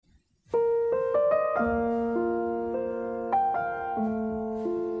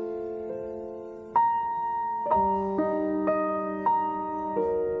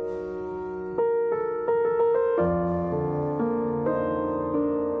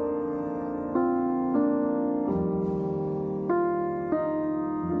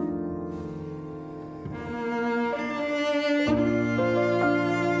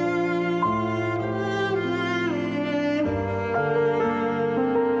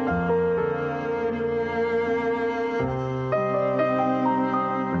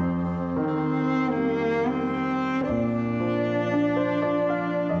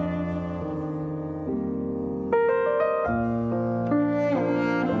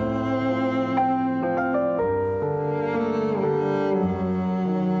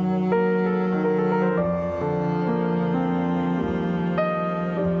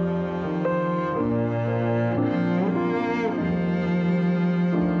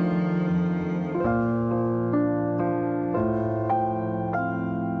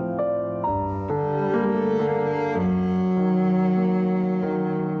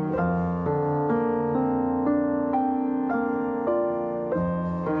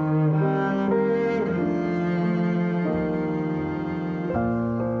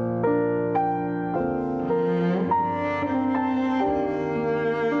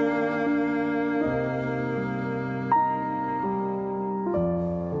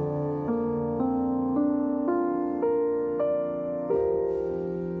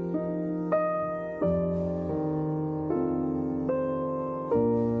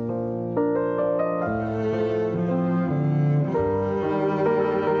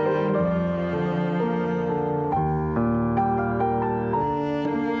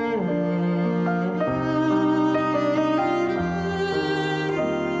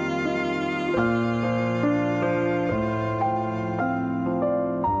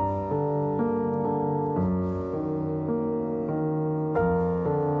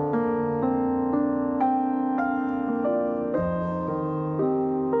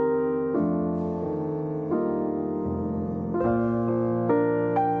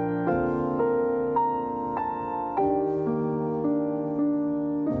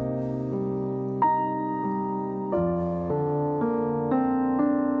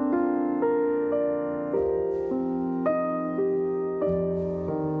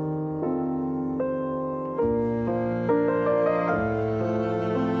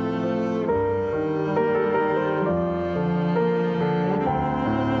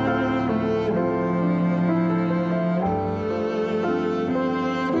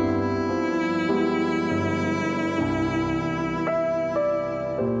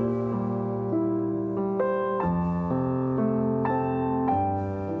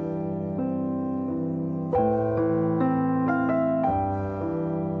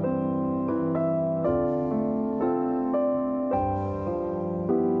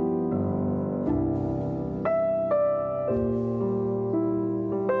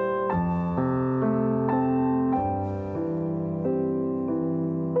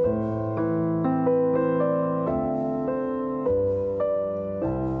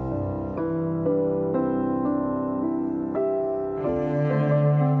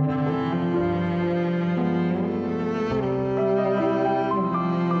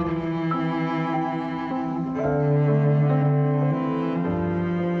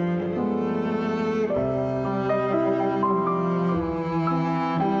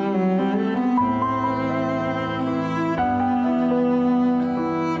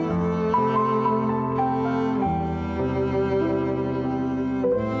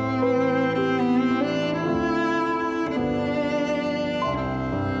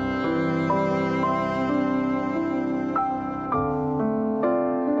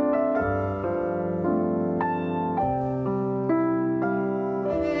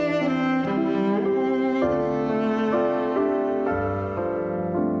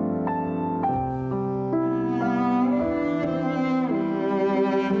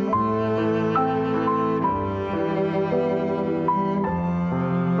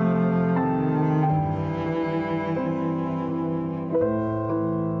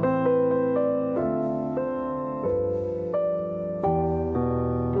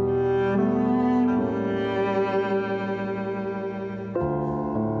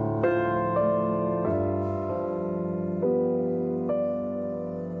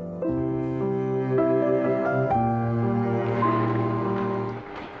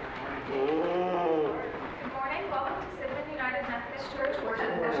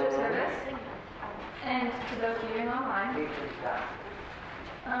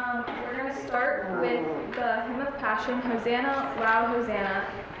Passion, Hosanna, Loud Hosanna,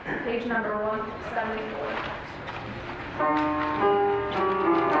 page number 174.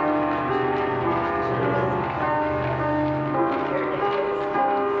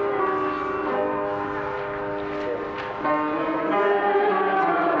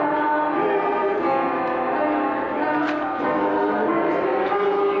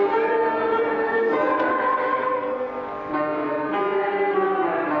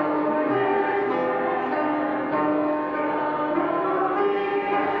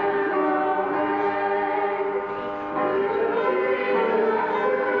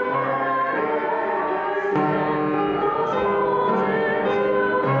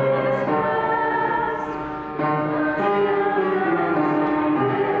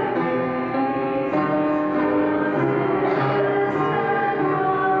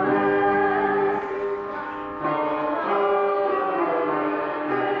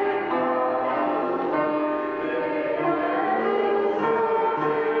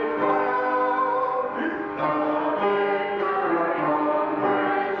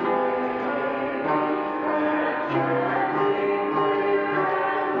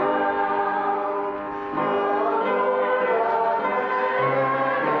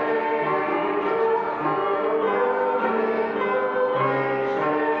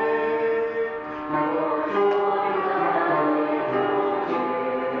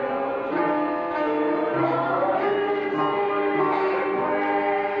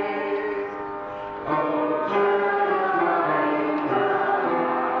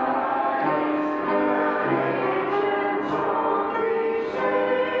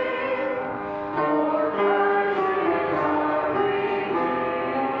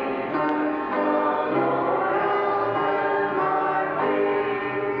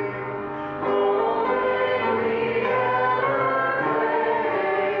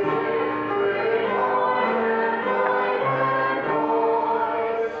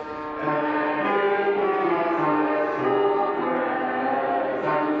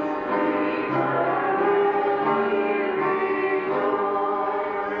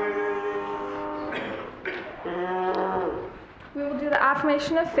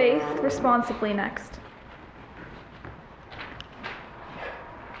 Affirmation of faith responsibly next.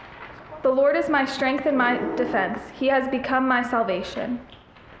 The Lord is my strength and my defense. He has become my salvation.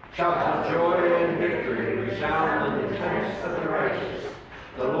 Shouts of joy and victory resound in the tents of the righteous.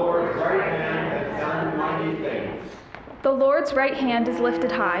 The Lord's right hand has done mighty things. The Lord's right hand is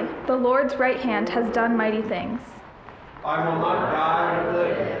lifted high. The Lord's right hand has done mighty things. I will not die but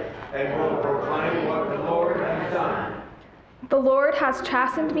live, and will proclaim what the Lord has done. The Lord has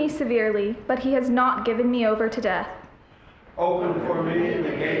chastened me severely, but he has not given me over to death. Open for me the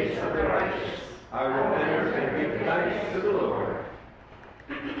gates of the righteous. I will enter and give thanks to the Lord.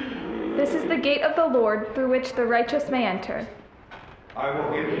 This is the gate of the Lord through which the righteous may enter. I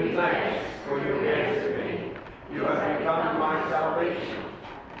will give you thanks, for you answered me. You have become my salvation.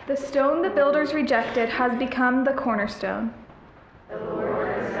 The stone the builders rejected has become the cornerstone. The Lord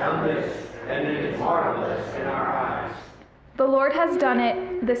has done this, and it is marvelous in our eyes. The Lord has done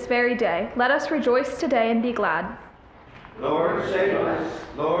it this very day. Let us rejoice today and be glad. Lord, save us.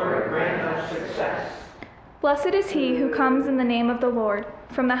 Lord, grant us success. Blessed is he who comes in the name of the Lord.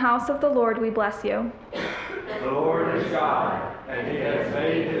 From the house of the Lord we bless you. The Lord is God, and he has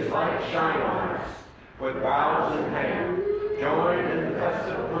made his light shine on us. With boughs in hand, joined in the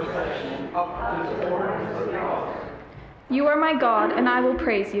festive procession up to the horns of the altar. You are my God, and I will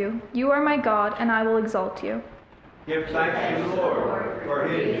praise you. You are my God, and I will exalt you. Give thanks to the Lord, for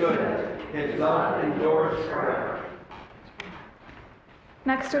he is good. His love endures forever.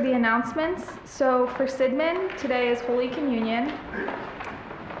 Next are the announcements. So for Sidman, today is Holy Communion.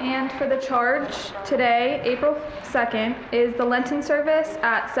 And for the charge, today, April 2nd, is the Lenten service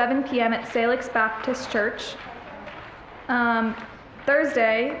at 7 p.m. at Salix Baptist Church.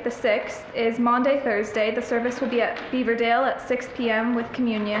 Thursday, the 6th, is Maundy Thursday. The service will be at Beaverdale at 6 p.m. with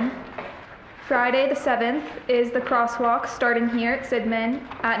communion. Friday, the 7th, is the crosswalk starting here at Sidman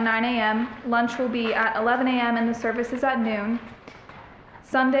at 9 a.m. Lunch will be at 11 a.m. and the service is at noon.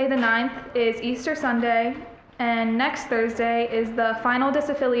 Sunday, the 9th, is Easter Sunday. And next Thursday is the final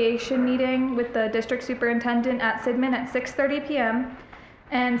disaffiliation meeting with the district superintendent at Sidman at 6:30 p.m.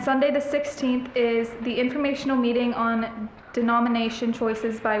 And Sunday, the 16th, is the informational meeting on denomination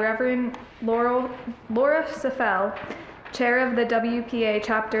choices by Reverend Laura Seffel, chair of the WPA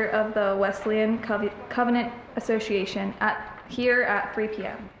chapter of the Wesleyan Covenant Association, here at 3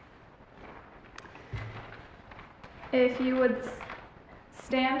 p.m. If you would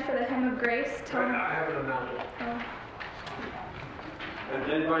stand for the hymn of grace. I have an announcement. And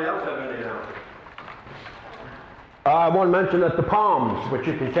does anybody else have any announcement? I want to mention that the palms, which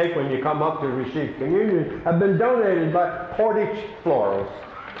you can take when you come up to receive communion, have been donated by Portage Florals.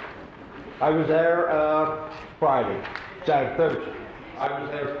 I was there Thursday. I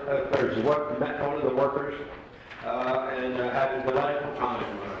was there Thursday. Met one of the workers and had a delightful time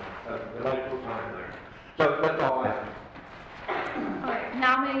there. So that's all I have. All right,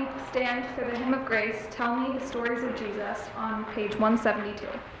 now may stand for the hymn of grace, Tell Me the Stories of Jesus, on page 172.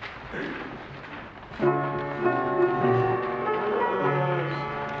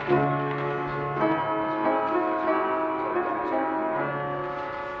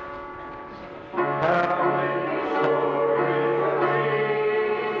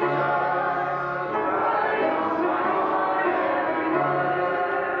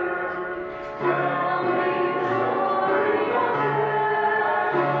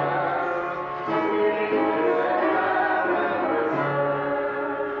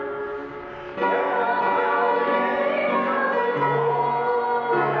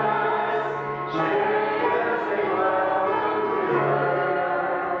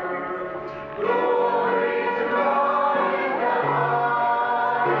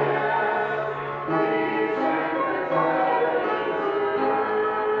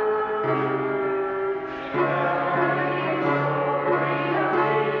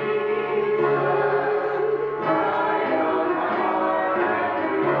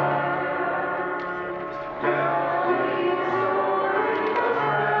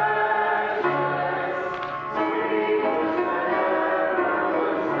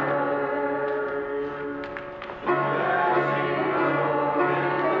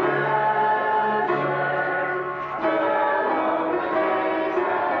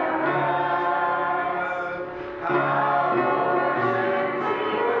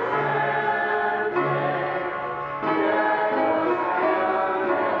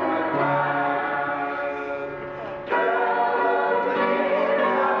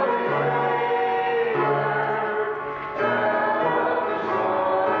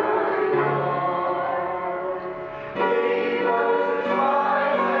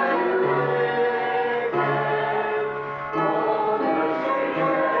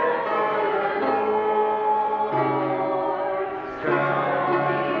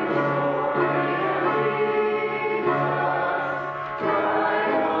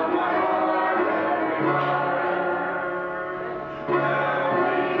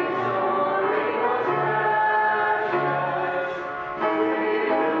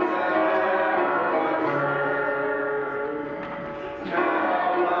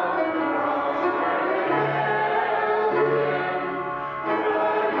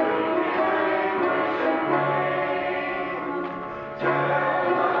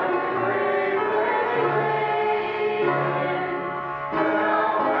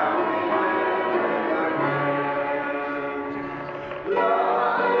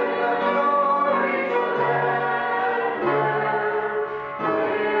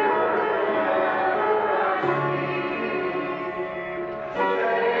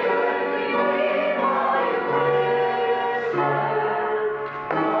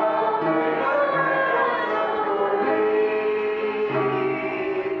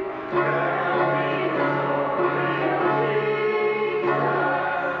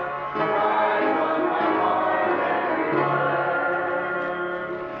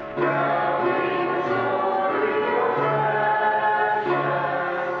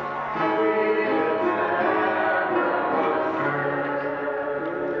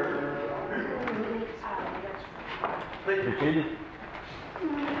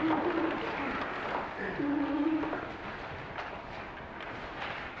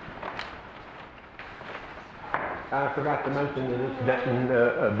 I forgot to mention to this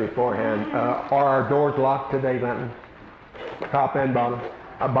Denton beforehand. Are our doors locked today, Denton? Top and bottom?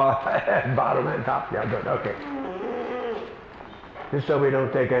 Bottom and top, yeah, good, okay. Just so we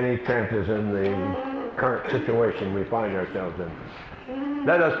don't take any chances in the current situation we find ourselves in.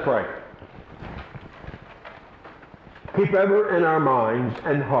 Let us pray. Keep ever in our minds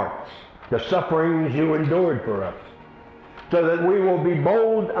and hearts the sufferings you endured for us, so that we will be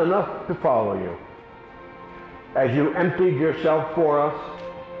bold enough to follow you. As you emptied yourself for us,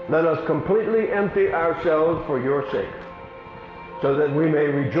 let us completely empty ourselves for your sake, so that we may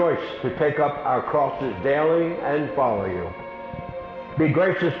rejoice to take up our crosses daily and follow you. Be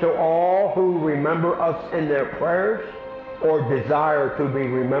gracious to all who remember us in their prayers or desire to be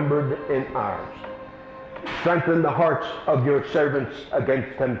remembered in ours. Strengthen the hearts of your servants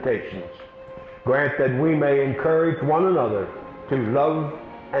against temptations. Grant that we may encourage one another to love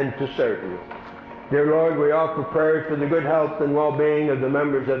and to serve you. Dear Lord, we offer prayers for the good health and well-being of the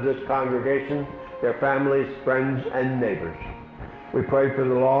members of this congregation, their families, friends, and neighbors. We pray for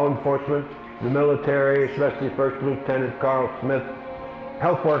the law enforcement, the military, especially First Lieutenant Carl Smith,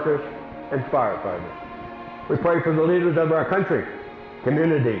 health workers, and firefighters. We pray for the leaders of our country,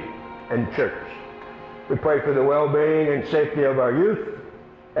 community, and church. We pray for the well-being and safety of our youth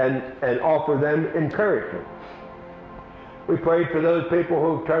and offer them encouragement. We pray for those people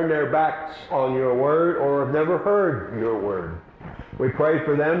who've turned their backs on your word or have never heard your word. We pray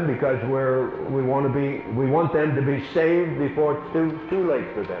for them because we want them to be saved before it's too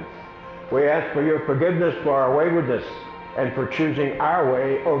late for them. We ask for your forgiveness for our waywardness and for choosing our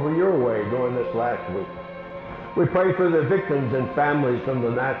way over your way during this last week. We pray for the victims and families from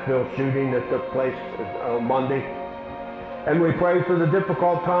the Nashville shooting that took place on Monday. And we pray for the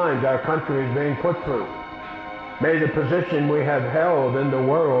difficult times our country is being put through. May the position we have held in the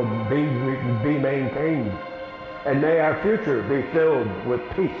world be maintained. And may our future be filled with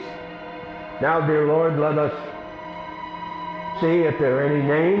peace. Now, dear Lord, let us see if there are any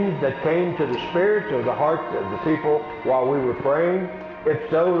names that came to the spirits or the hearts of the people while we were praying. If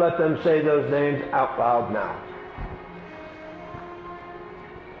so, let them say those names out loud now.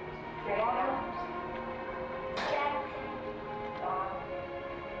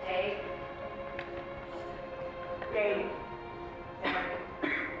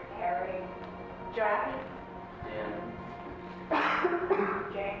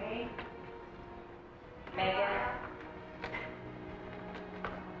 Jamie, Megan,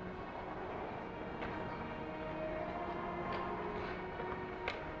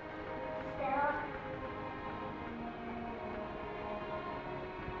 Stella,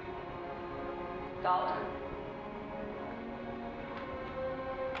 Dalton,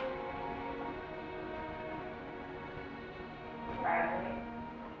 Riley,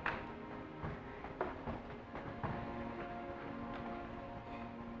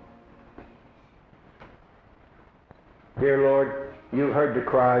 Dear Lord, you heard the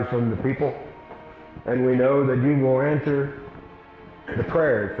cries from the people, and we know that you will answer the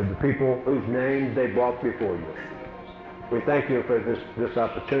prayers of the people whose names they brought before you. We thank you for this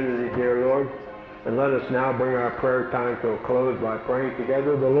opportunity, dear Lord, and let us now bring our prayer time to a close by praying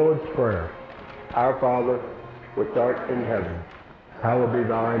together the Lord's Prayer. Our Father, which art in heaven, hallowed be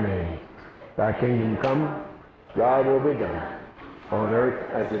thy name. Thy kingdom come, thy will be done, on earth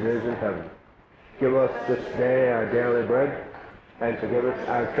as it is in heaven. Give us this day our daily bread, and forgive us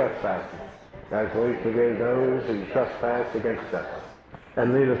our trespasses, as we forgive those who trespass against us.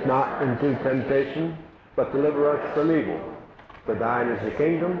 And lead us not into temptation, but deliver us from evil. For thine is the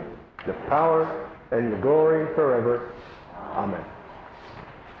kingdom, the power, and the glory forever. Amen.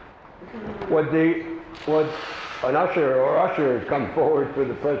 Would an usher or ushers come forward for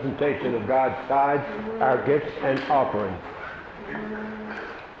the presentation of God's tithes, our gifts, and offerings?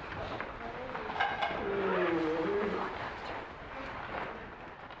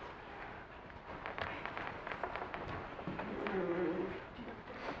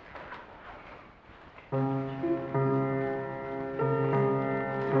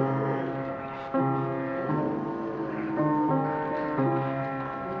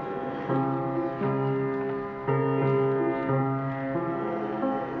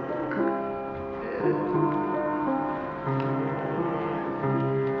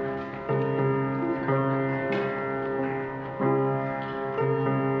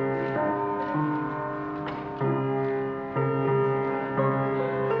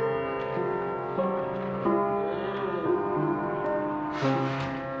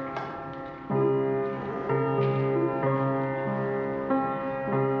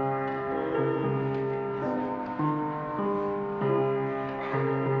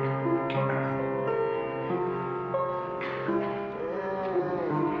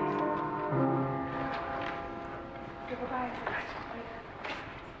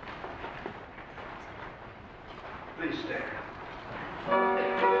 Please stand.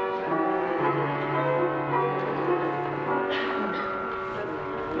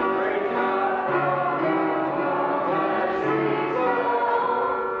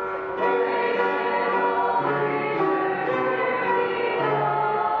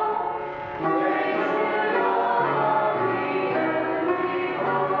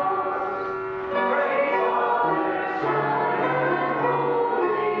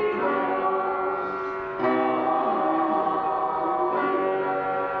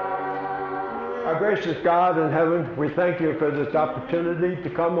 Gracious God in heaven, we thank you for this opportunity to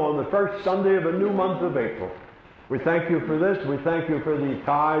come on the first Sunday of a new month of April. We thank you for this. We thank you for the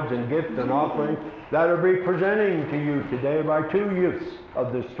tithes and gifts and offerings that are be presenting to you today by two youths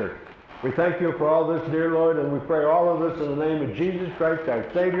of this church. We thank you for all this, dear Lord, and we pray all of this in the name of Jesus Christ, our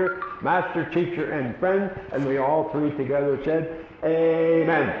Savior, master, teacher, and friend. And we all three together said,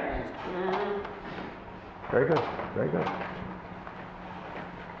 Amen. Very good, very good.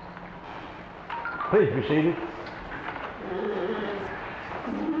 Please be seated.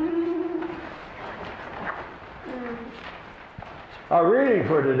 Our reading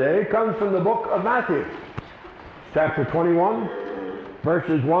for today comes from the book of Matthew, chapter 21,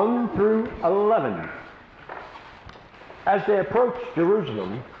 verses 1 through 11. As they approached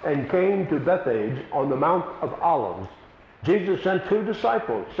Jerusalem and came to Bethphage on the Mount of Olives, Jesus sent 2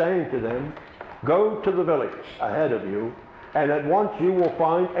 disciples, saying to them, "Go to the village ahead of you, and at once you will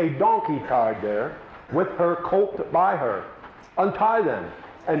find a donkey tied there, with her colt by her. Untie them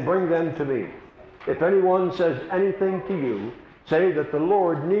and bring them to me. If anyone says anything to you, say that the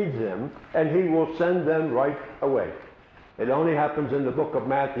Lord needs them, and he will send them right away." It only happens in the book of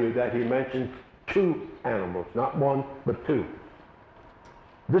Matthew that he mentions 2 animals, not 1, but 2.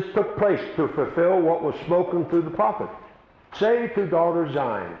 This took place to fulfill what was spoken through the prophet. "Say to daughter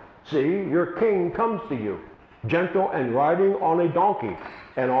Zion, see, your king comes to you, gentle and riding on a donkey,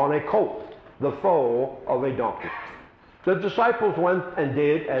 and on a colt, the foal of a donkey." The disciples went and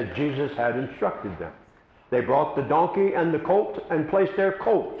did as Jesus had instructed them. They brought the donkey and the colt and placed their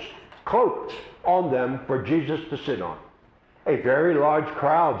cloaks on them for Jesus to sit on. A very large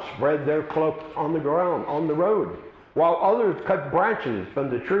crowd spread their cloaks on the ground, on the road, while others cut branches from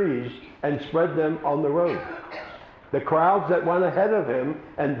the trees and spread them on the road. The crowds that went ahead of him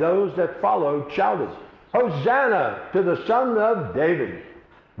and those that followed shouted, "Hosanna to the Son of David!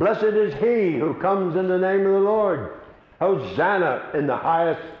 Blessed is he who comes in the name of the Lord! Hosanna in the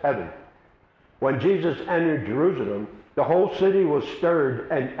highest heaven!" When Jesus entered Jerusalem, the whole city was stirred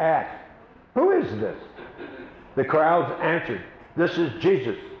and asked, "Who is this?" The crowds answered, "This is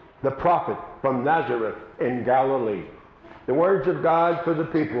Jesus, the prophet from Nazareth in Galilee." The words of God for the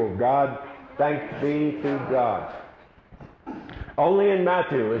people of God. Thanks be to God. Only in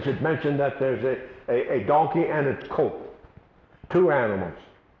Matthew is it mentioned that there's a donkey and a colt, 2 animals.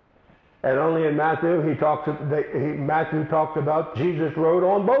 And only in Matthew Matthew talks about Jesus rode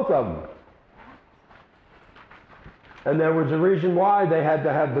on both of them. And there was a reason why they had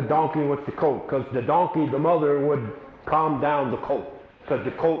to have the donkey with the colt, because the donkey, the mother, would calm down the colt, because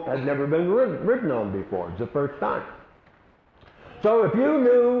the colt had never been ridden on before. It's the first time. So if you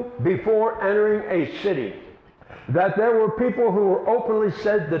knew before entering a city that there were people who were openly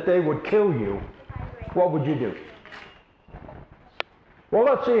said that they would kill you, what would you do? Well,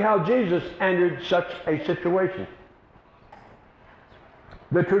 let's see how Jesus entered such a situation.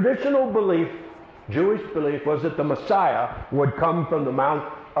 The traditional belief, Jewish belief, was that the Messiah would come from the Mount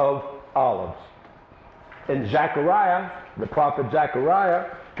of Olives. In Zechariah, the prophet Zechariah,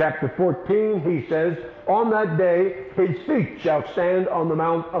 chapter 14, he says, "On that day his feet shall stand on the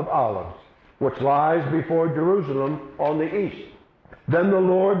Mount of Olives, which lies before Jerusalem on the east. Then the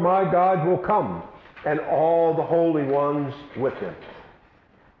Lord my God will come, and all the holy ones with him."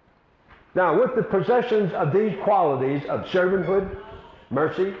 Now, with the possessions of these qualities of servanthood,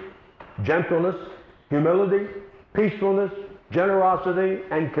 mercy, gentleness, humility, peacefulness, generosity,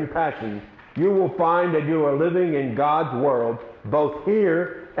 and compassion, you will find that you are living in God's world, both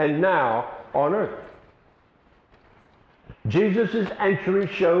here and now on earth. Jesus' entry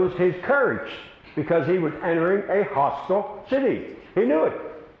shows his courage, because he was entering a hostile city. He knew it.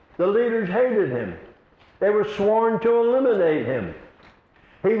 The leaders hated him. They were sworn to eliminate him.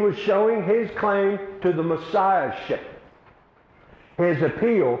 He was showing his claim to the Messiahship. His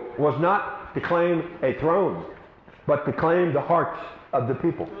appeal was not to claim a throne, but to claim the hearts of the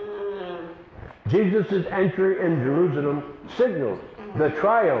people. Jesus' entry in Jerusalem signals the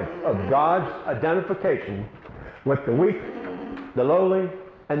triumph of God's identification with the weak, the lowly,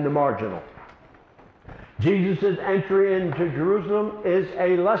 and the marginal. Jesus' entry into Jerusalem is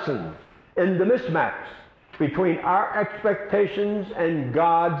a lesson in the mismatch between our expectations and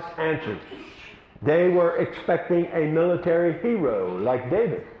God's answers. They were expecting a military hero like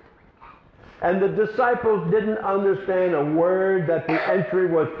David. And the disciples didn't understand a word that the entry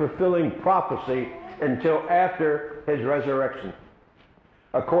was fulfilling prophecy until after his resurrection.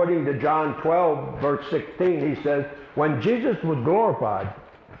 According to John 12, verse 16, he says, "When Jesus was glorified,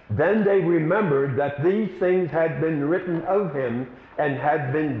 then they remembered that these things had been written of him and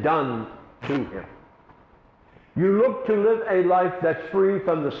had been done to him." You look to live a life that's free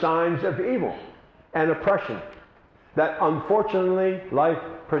from the signs of evil and oppression that unfortunately life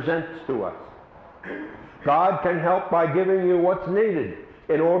presents to us. God can help by giving you what's needed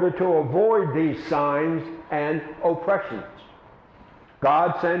in order to avoid these signs and oppressions.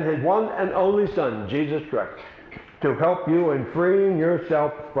 God sent his one and only Son, Jesus Christ, to help you in freeing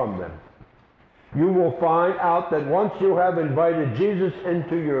yourself from them. You will find out that once you have invited Jesus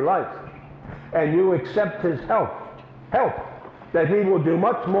into your life and you accept his help, that he will do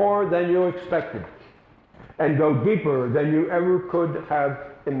much more than you expected and go deeper than you ever could have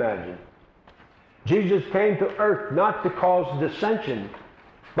imagined. Jesus came to earth not to cause dissension,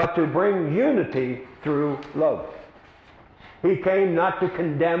 but to bring unity through love. He came not to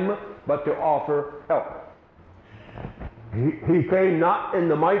condemn, but to offer help. He came not in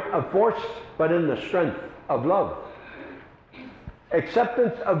the might of force, but in the strength of love.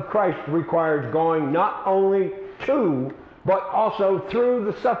 Acceptance of Christ requires going not only to, but also through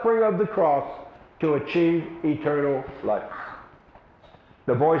the suffering of the cross to achieve eternal life.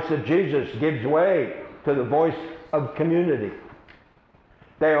 The voice of Jesus gives way to the voice of community.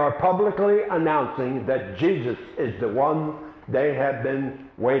 They are publicly announcing that Jesus is the one they have been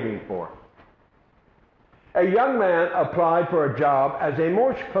waiting for. A young man applied for a job as a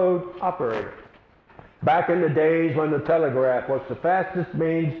Morse code operator. Back in the days when the telegraph was the fastest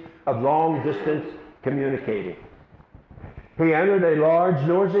means of long-distance communicating. He entered a large,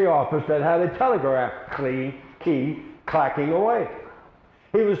 noisy office that had a telegraph key clacking away.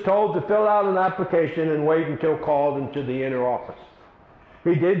 He was told to fill out an application and wait until called into the inner office.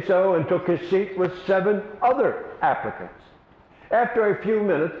 He did so and took his seat with 7 other applicants. After a few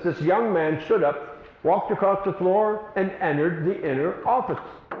minutes, this young man stood up, walked across the floor, and entered the inner office.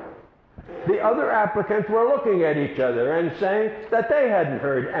 The other applicants were looking at each other and saying that they hadn't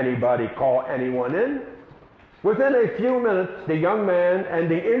heard anybody call anyone in. Within a few minutes, the young man and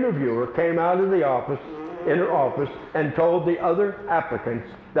the interviewer came out of the inner office, and told the other applicants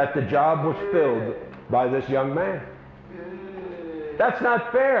that the job was filled by this young man. That's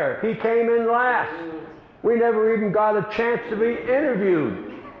not fair. He came in last. We never even got a chance to be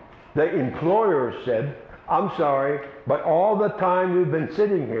interviewed. The employer said, "I'm sorry, but all the time you've been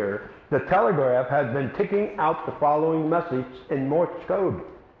sitting here, the telegraph has been ticking out the following message in Morse code.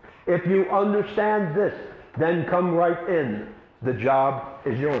 If you understand this, then come right in. The job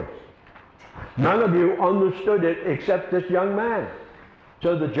is yours." None of you understood it except this young man.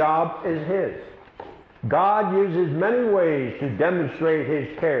 So the job is his. God uses many ways to demonstrate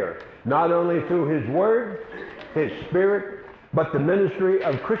his care, not only through his word, his spirit, but the ministry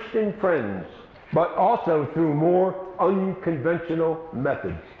of Christian friends, but also through more unconventional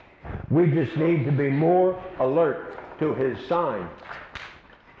methods. We just need to be more alert to his signs.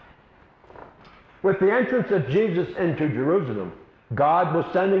 With the entrance of Jesus into Jerusalem, God was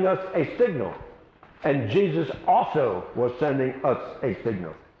sending us a signal, and Jesus also was sending us a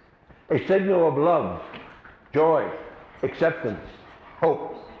signal of love, joy, acceptance,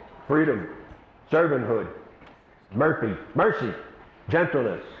 hope, freedom, servanthood, mercy,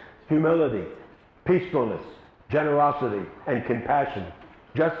 gentleness, humility, peacefulness, generosity, and compassion,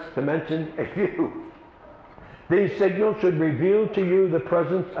 just to mention a few. These signals should reveal to you the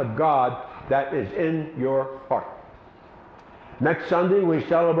presence of God that is in your heart. Next Sunday, we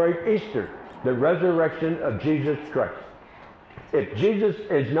celebrate Easter, the resurrection of Jesus Christ. If Jesus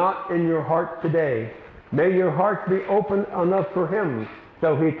is not in your heart today, may your heart be open enough for him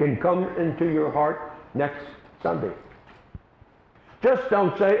so he can come into your heart next Sunday. Just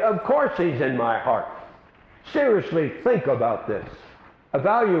don't say, "Of course he's in my heart." Seriously, think about this.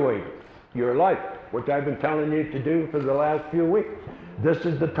 Evaluate your life, which I've been telling you to do for the last few weeks. This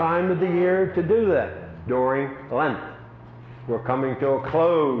is the time of the year to do that, during Lent. We're coming to a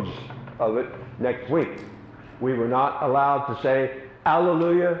close of it next week. We were not allowed to say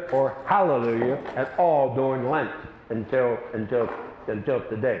Alleluia or Hallelujah at all during Lent until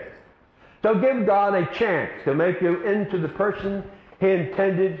today. So give God a chance to make you into the person he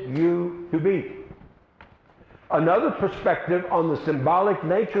intended you to be. Another perspective on the symbolic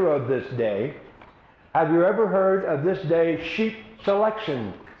nature of this day. Have you ever heard of this day, Sheep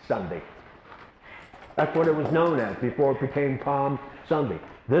Selection Sunday? That's what it was known as before it became Palm Sunday.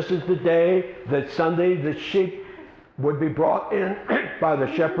 This is the day that Sunday the sheep would be brought in by the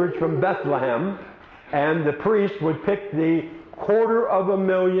shepherds from Bethlehem, and the priest would pick the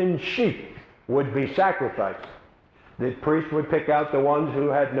 250,000 sheep would be sacrificed. The priest would pick out the ones who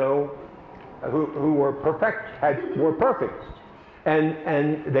had who were perfect, were perfect.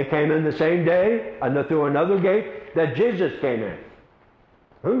 And they came in the same day, and through another gate that Jesus came in.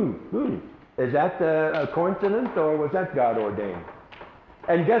 Who? Is that a coincidence, or was that God ordained?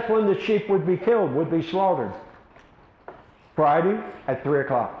 And guess when the sheep would be killed, would be slaughtered? Friday at 3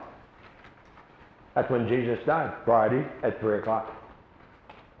 o'clock. That's when Jesus died, Friday at 3 o'clock.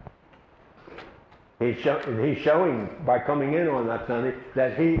 He's showing by coming in on that Sunday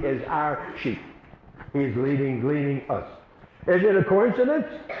that he is our sheep. He's leading us. Is it a coincidence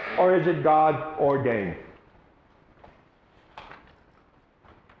or is it God ordained?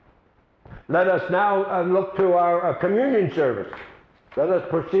 Let us now look to our communion service. Let us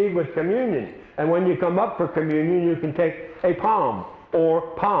proceed with communion. And when you come up for communion, you can take a palm or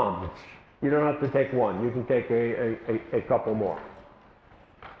palms. You don't have to take one. You can take a couple more.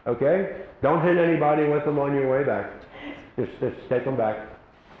 Okay? Don't hit anybody with them on your way back. Just take them back.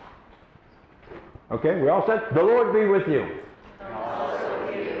 Okay? We all set? The Lord be with you. And also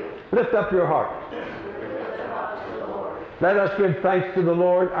with you. Lift up your heart. Lift them up to the Lord. Let us give thanks to the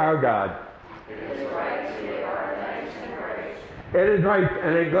Lord our God. It is right to give our thanks and praise. It is right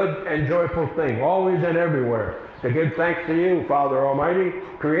and a good and joyful thing, always and everywhere, to give thanks to you, Father Almighty,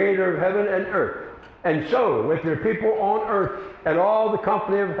 creator of heaven and earth. And so, with your people on earth and all the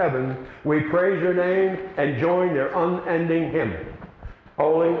company of heaven, we praise your name and join their unending hymn.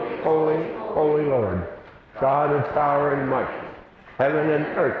 Holy, holy, holy Lord, God of power and might, heaven and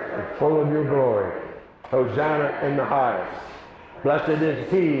earth are full of your glory. Hosanna in the highest. Blessed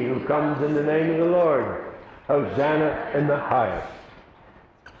is he who comes in the name of the Lord. Hosanna in the highest.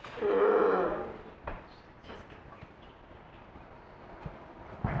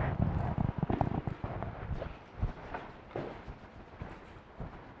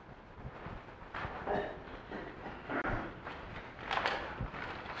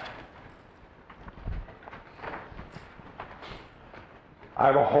 I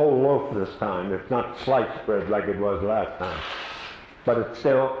have a whole loaf this time. It's not sliced bread like it was last time, but it's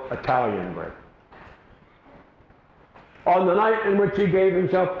still Italian bread. On the night in which he gave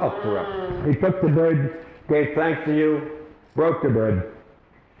himself up for us, he took the bread, gave thanks to you, broke the bread,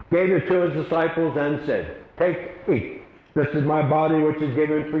 gave it to his disciples, and said, "Take, eat. This is my body which is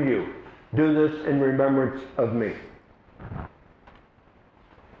given for you. Do this in remembrance of me."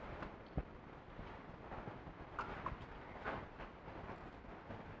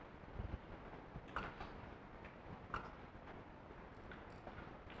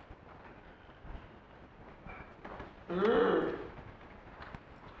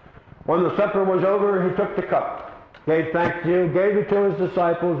 When the supper was over, he took the cup, gave thanks to you, gave it to his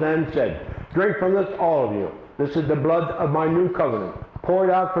disciples, and said, "Drink from this, all of you. This is the blood of my new covenant, poured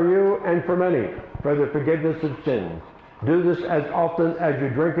out for you and for many, for the forgiveness of sins. Do this as often as you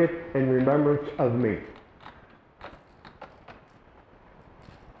drink it in remembrance of me."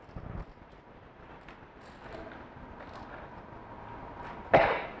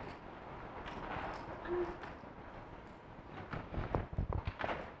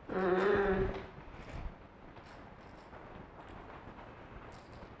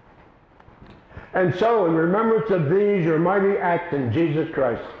 And so, in remembrance of these, your mighty acts in Jesus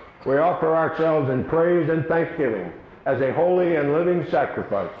Christ, we offer ourselves in praise and thanksgiving as a holy and living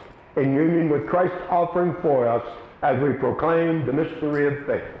sacrifice, in union with Christ's offering for us as we proclaim the mystery of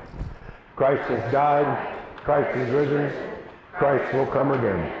faith. Christ has died, Christ is risen, Christ will come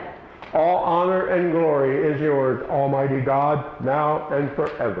again. All honor and glory is yours, Almighty God, now and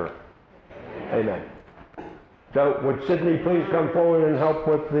forever. Amen. So, would Sydney please come forward and help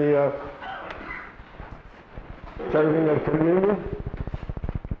with the serving of communion?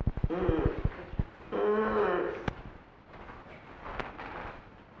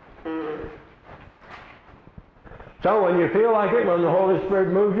 So when you feel like it, when the Holy Spirit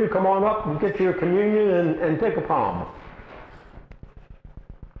moves you, come on up and get your communion and take a palm.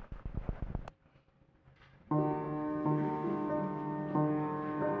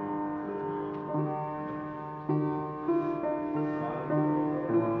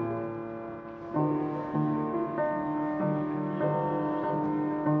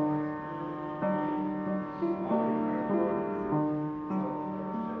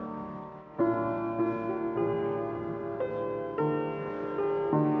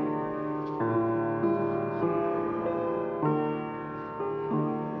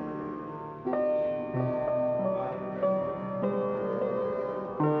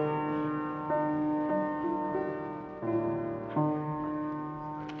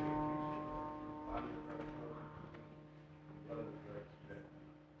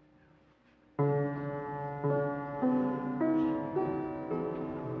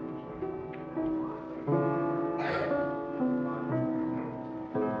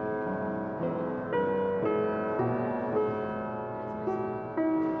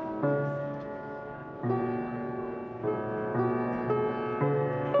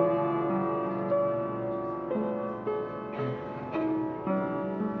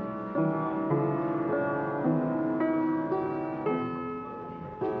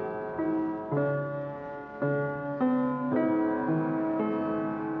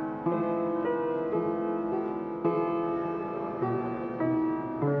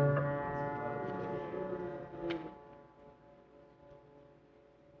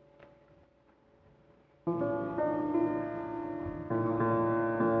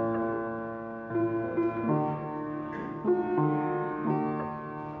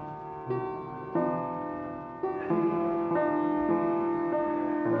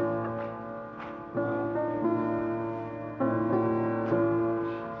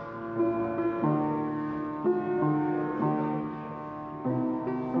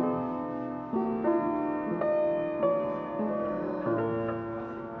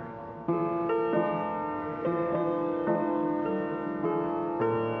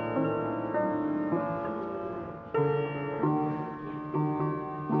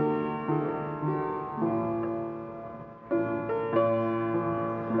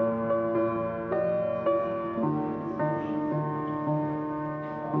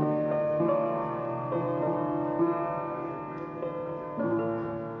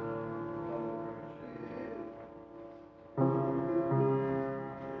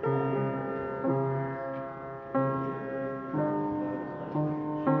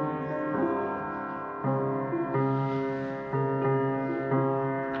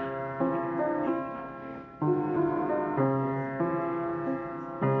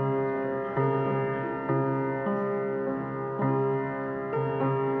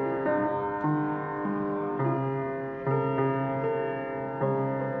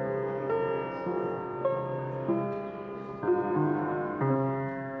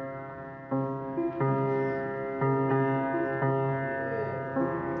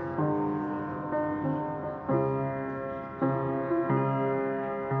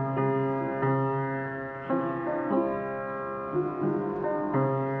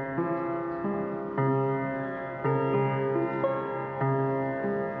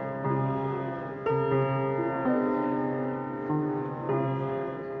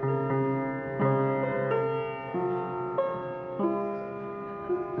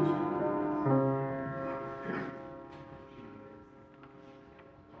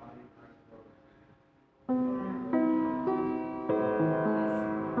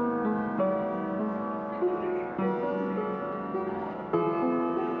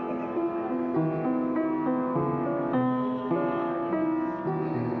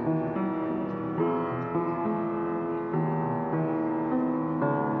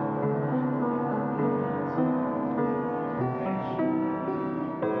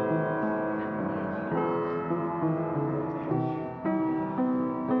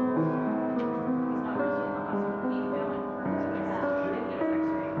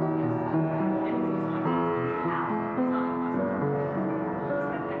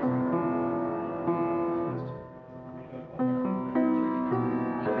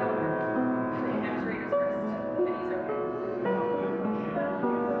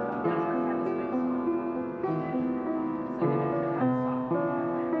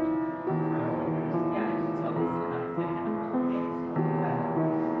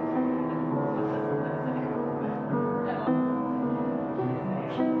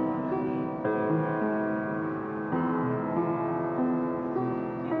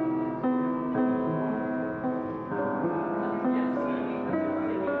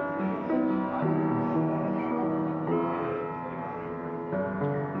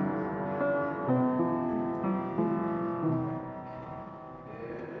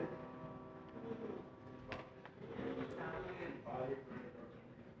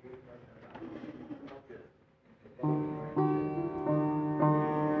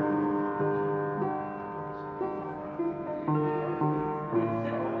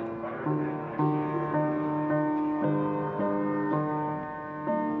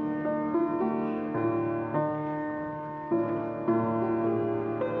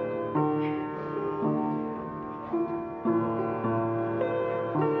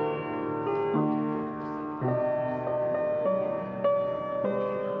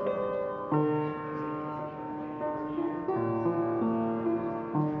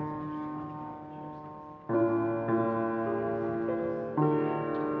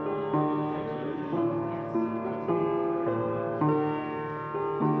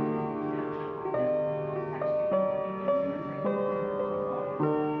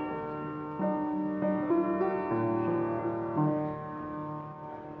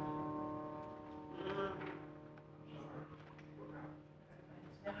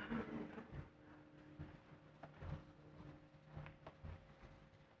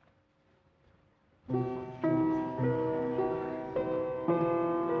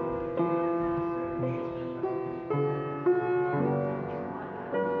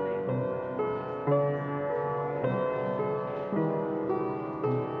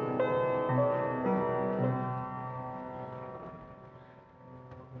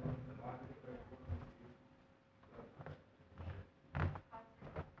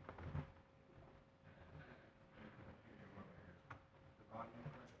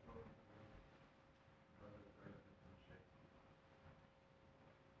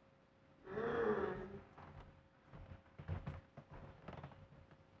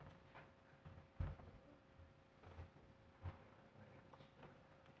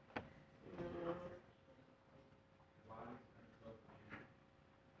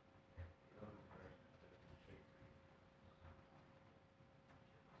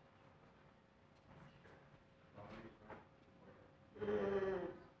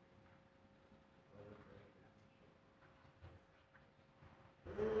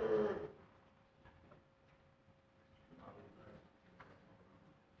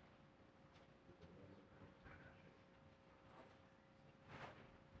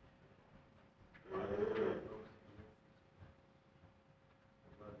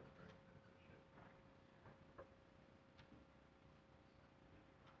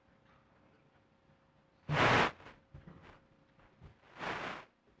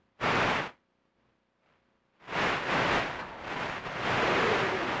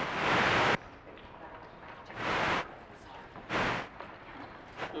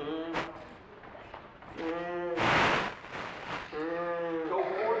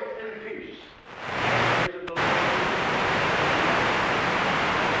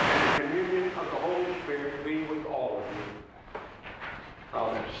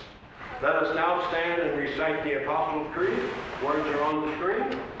 Let us now stand and recite the Apostles' Creed. Words are on the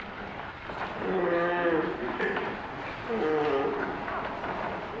screen.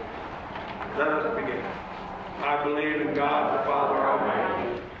 Let us begin. I believe in God the Father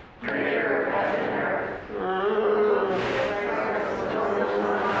Almighty, Creator of heaven and earth,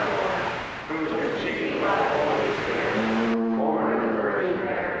 who is conceived by the Holy Spirit, born of the Virgin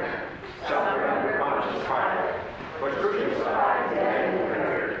Mary, suffered under Pontius Pilate, was crucified, dead, and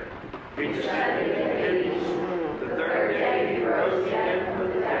buried. He descended into Hades. The third day He rose again from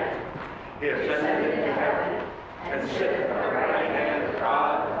the dead. He ascended into heaven, and sitteth at the right hand of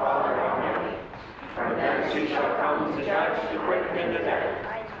God the Father Almighty. From thence He shall come to judge the quick and the dead.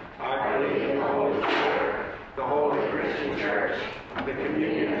 I believe in the Holy Spirit, the holy Christian Church, the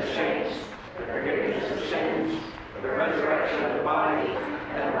communion of saints, the forgiveness of sins, the resurrection of the body,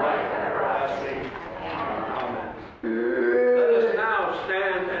 and life everlasting. Amen. Let us now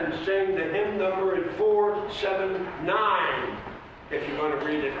stand and sing the hymn number in 479. If you're going to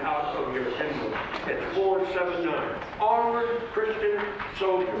read it out of your hymn book, it's 479. Onward, Christian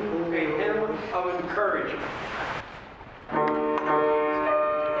soldier, a hymn of encouragement.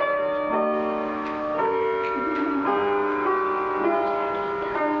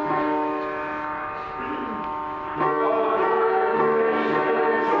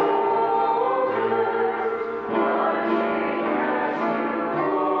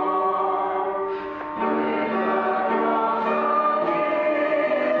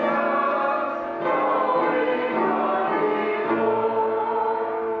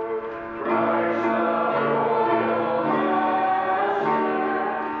 Christ the Lord.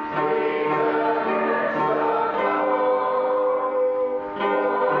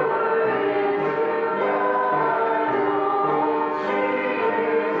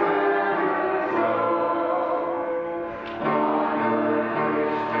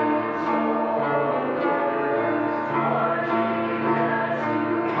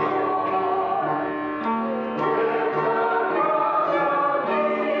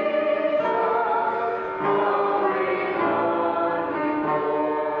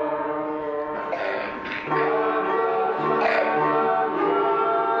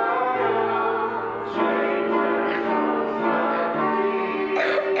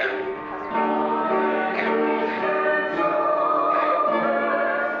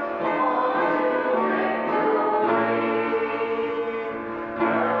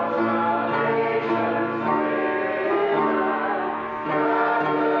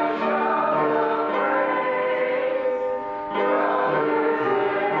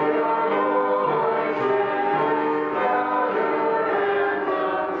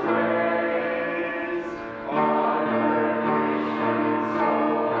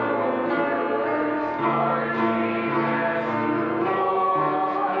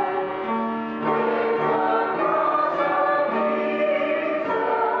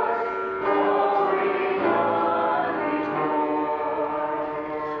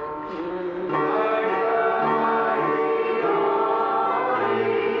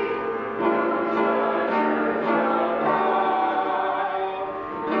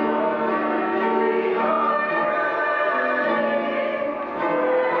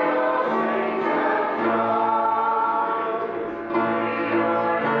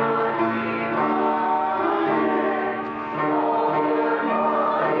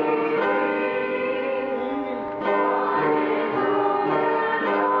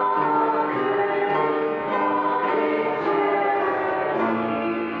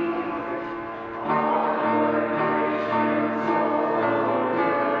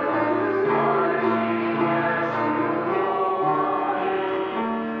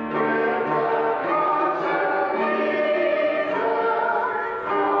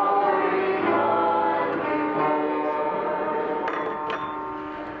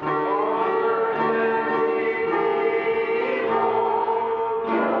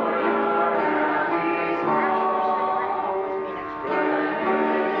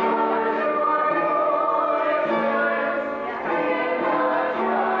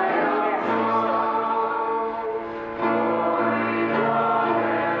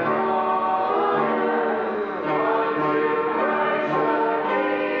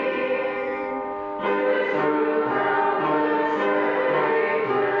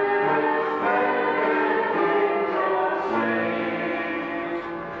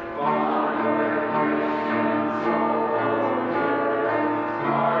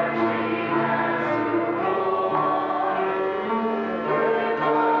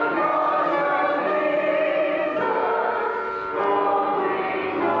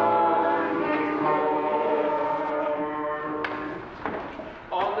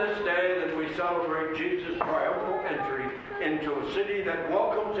 celebrate Jesus' triumphal entry into a city that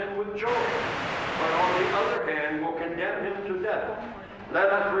welcomes him with joy, but on the other hand will condemn him to death. Let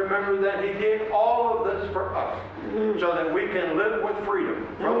us remember that he did all of this for us so that we can live with freedom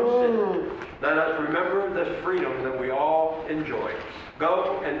from sin. Let us remember this freedom that we all enjoy.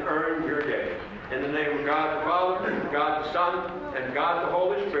 Go and earn your day. In the name of God the Father, God the Son, and God the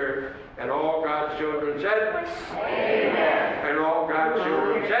Holy Spirit, and all God's children said, Amen. And all God's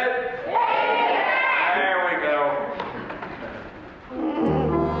children said, Amen. There we go.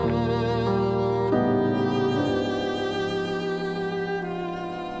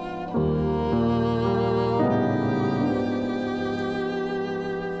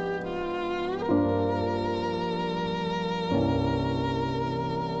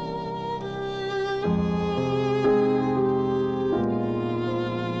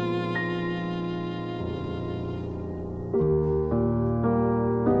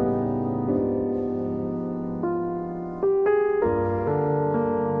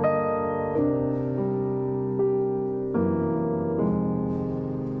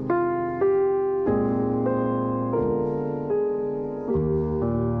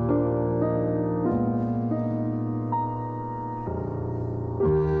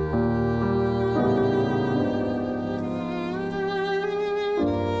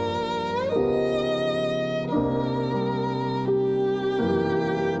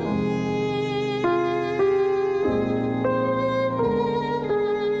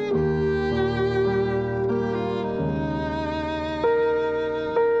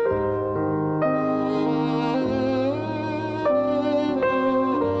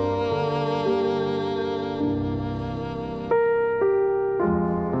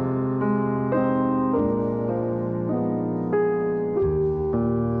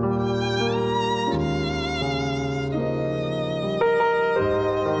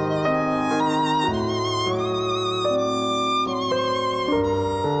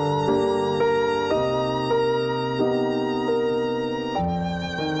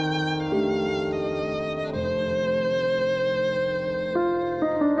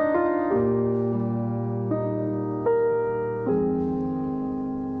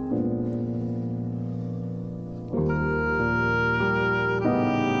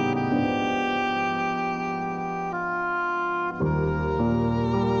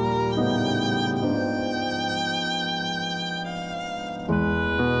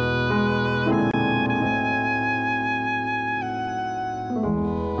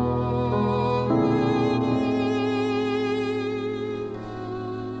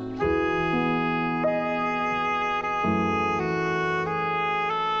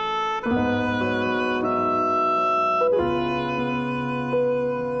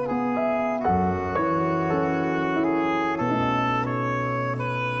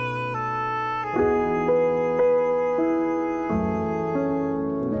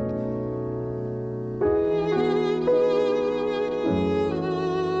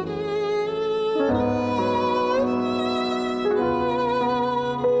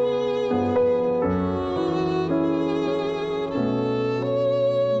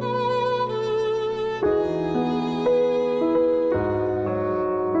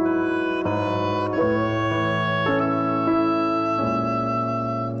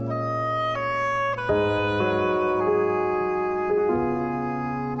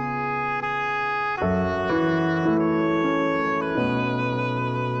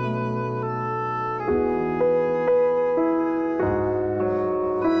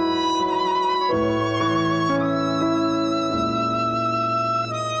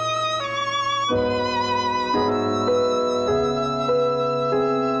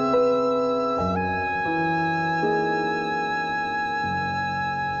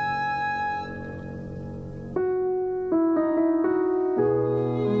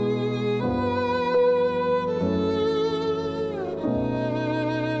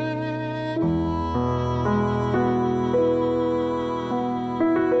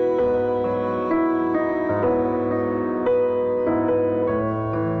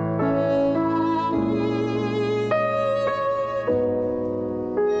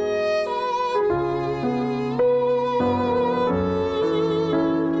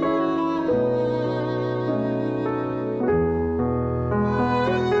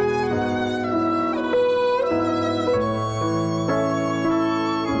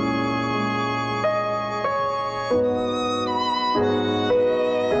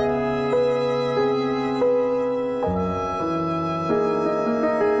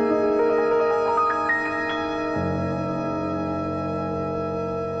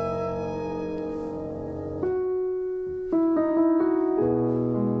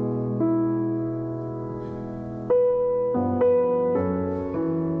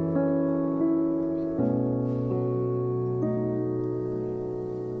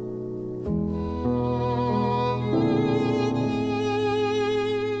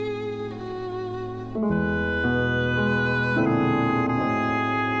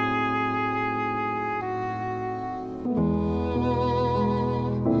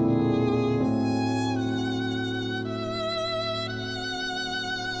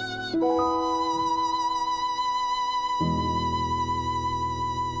 Thank you.